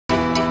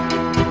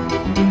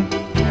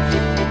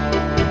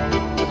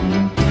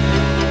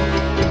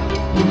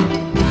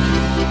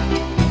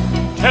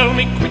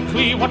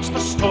what's the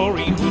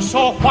story? Who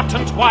saw what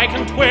and why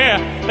and where?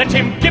 Let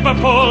him give a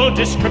full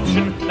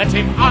description. Let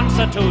him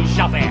answer to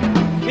Javert.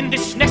 In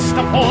this nest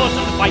of whores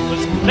and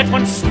vipers, let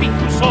one speak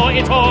who saw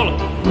it all.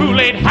 Who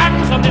laid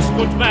hands on this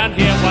good man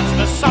here? What's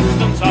the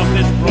substance of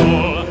this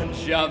brawl?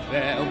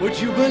 Javert, would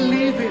you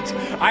believe it?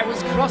 I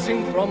was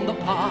crossing from the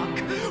park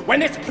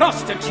when this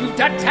prostitute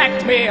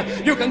attacked me.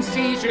 You can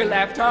see she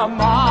left her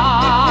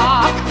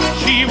mark.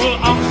 She will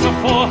answer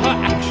for her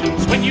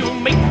actions when you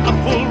make a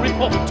full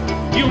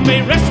report. You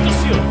may rest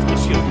assured,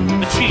 monsieur,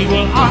 that she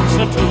will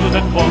answer to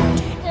the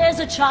court. There's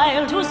a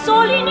child who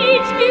sorely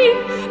needs me.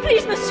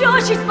 Please, monsieur,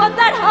 she's but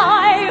that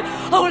high.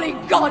 Holy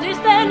God, is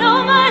there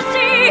no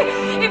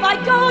mercy? If I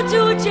go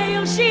to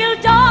jail,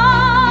 she'll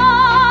die.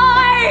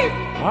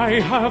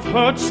 I have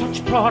heard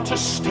such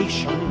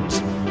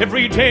protestations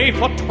every day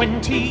for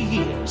 20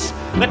 years.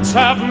 Let's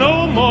have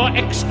no more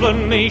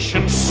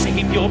explanation.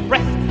 Save your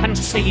breath and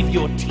save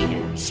your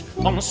tears.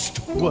 Honest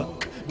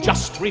work,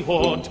 just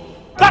reward.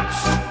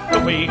 That's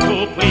the way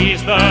to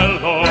please the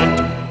Lord.